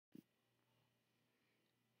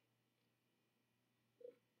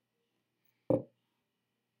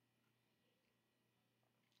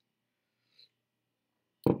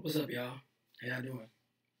What's up, y'all? How y'all doing?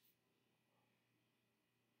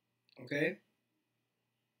 Okay?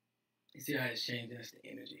 You see how it's changing? That's the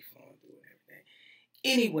energy flowing through and everything.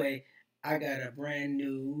 Anyway, I got a brand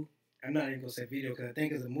new, I'm not even going to say video because I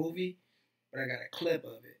think it's a movie, but I got a clip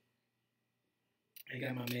of it. I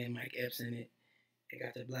got my man Mike Epps in it. It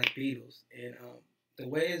got the Black Beatles. And the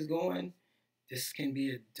way it's going, this can be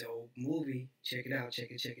a dope movie. Check it out. Check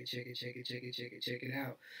it, check it, check it, check it, check it, check it, check it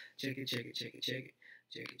out. Check it, check it, check it, check it.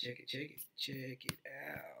 Check it, check it, check it, check it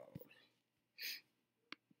out.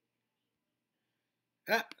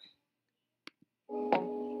 Ah.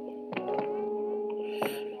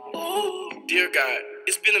 Dear God,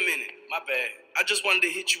 it's been a minute. My bad. I just wanted to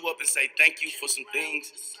hit you up and say thank you for some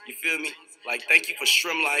things. You feel me? Like, thank you for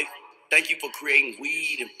Shrimp Life. Thank you for creating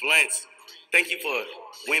weed and blunts. Thank you for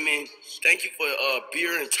women. Thank you for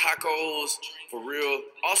beer and tacos. For real.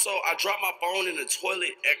 Also, I dropped my phone in the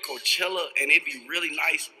toilet at Coachella, and it'd be really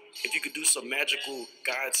nice if you could do some magical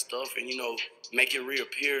God stuff and, make it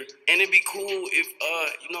reappear. And it'd be cool if,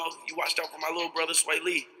 you watched out for my little brother, Sway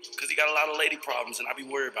Lee, because he got a lot of lady problems, and I be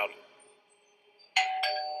worried about him.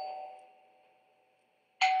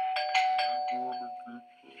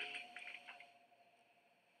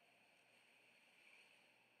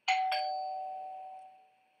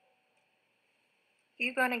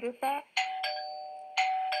 You gonna get that?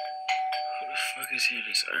 Who the fuck is here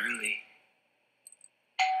this early?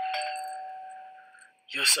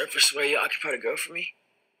 Yo, Surfer Sway, you occupy the girl for me?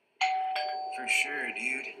 For sure,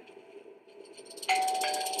 dude. Good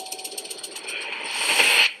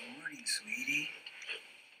morning, sweetie.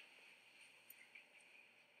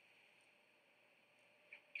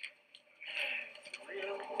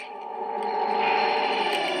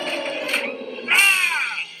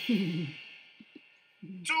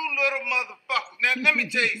 Two little motherfuckers. Now, let me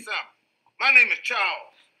tell you something. My name is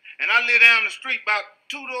Charles, and I live down the street about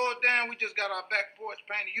 2 doors down. We just got our back porch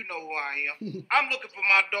painted. You know who I am. I'm looking for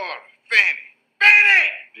my daughter, Fanny. Fanny!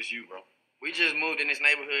 Just you, bro. We just moved in this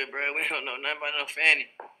neighborhood, bro. We don't know nothing about no Fanny.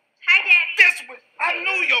 Hi, Dad. I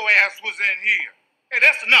knew your ass was in here. Hey,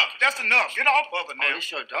 that's enough. That's enough. Get off of her now. Oh,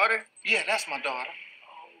 this your daughter? Yeah, that's my daughter.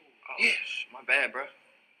 Oh, Yeah. My bad, bro.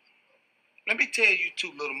 Let me tell you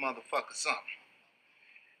two little motherfuckers something.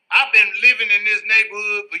 I've been living in this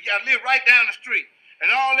neighborhood, but I live right down the street.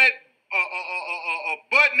 And all that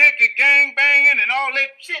butt naked gang banging and all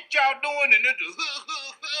that shit y'all doing and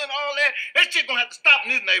and all that shit gonna have to stop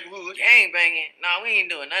in this neighborhood. Gang banging? Nah, we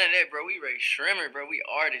ain't doing none of that, bro. We Ray Sremmurd, bro. We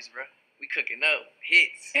artists, bro. We cooking up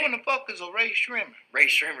hits. Who in the fuck is a Ray Sremmurd?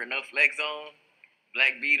 Ray Sremmurd, no flex on,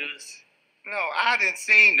 Black Beatles. No, I done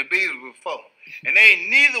seen the Beatles before. And they ain't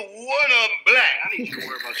neither one of them black. I need you to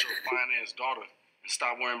worry about your fine-ass daughter and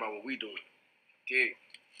stop worrying about what we doing. Dig?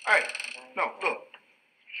 Hey, no, look.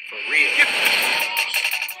 For real.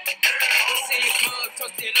 See you club,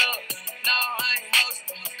 toasted up. No, I ain't host.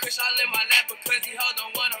 Kush all in my lap because he hold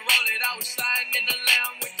don't wanna roll it. I was sliding in the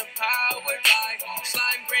lamb with the power drive.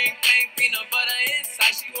 Slime green paint, peanut butter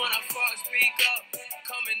inside. She wanna fuck, speak up.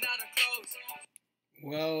 Coming out of clothes.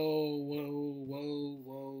 Whoa, whoa, whoa,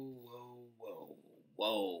 whoa, whoa, whoa,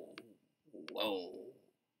 whoa, whoa.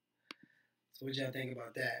 So what y'all think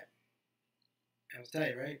about that? That was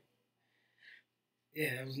tight, right?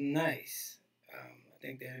 Yeah, that was nice. I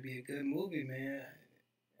think that'd be a good movie, man.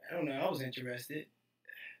 I don't know. I was interested.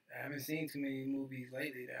 I haven't seen too many movies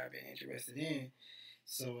lately that I've been interested in.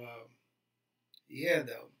 So, yeah,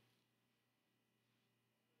 though.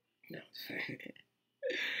 No.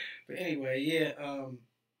 But anyway, yeah.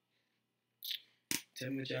 Tell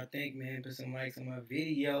me what y'all think, man. Put some likes on my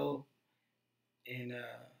video and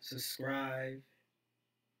subscribe.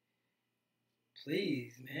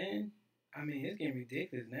 Please, man. I mean, it's getting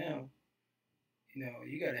ridiculous now.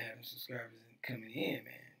 You gotta have some subscribers coming in,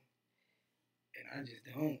 man. And I just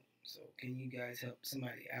don't. So can you guys help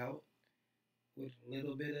somebody out with a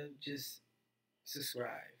little bit of just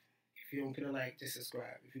subscribe? If you don't put a like, just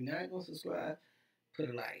subscribe. If you're not gonna subscribe, put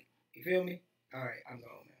a like. You feel me? All right, I'm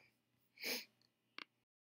gone now.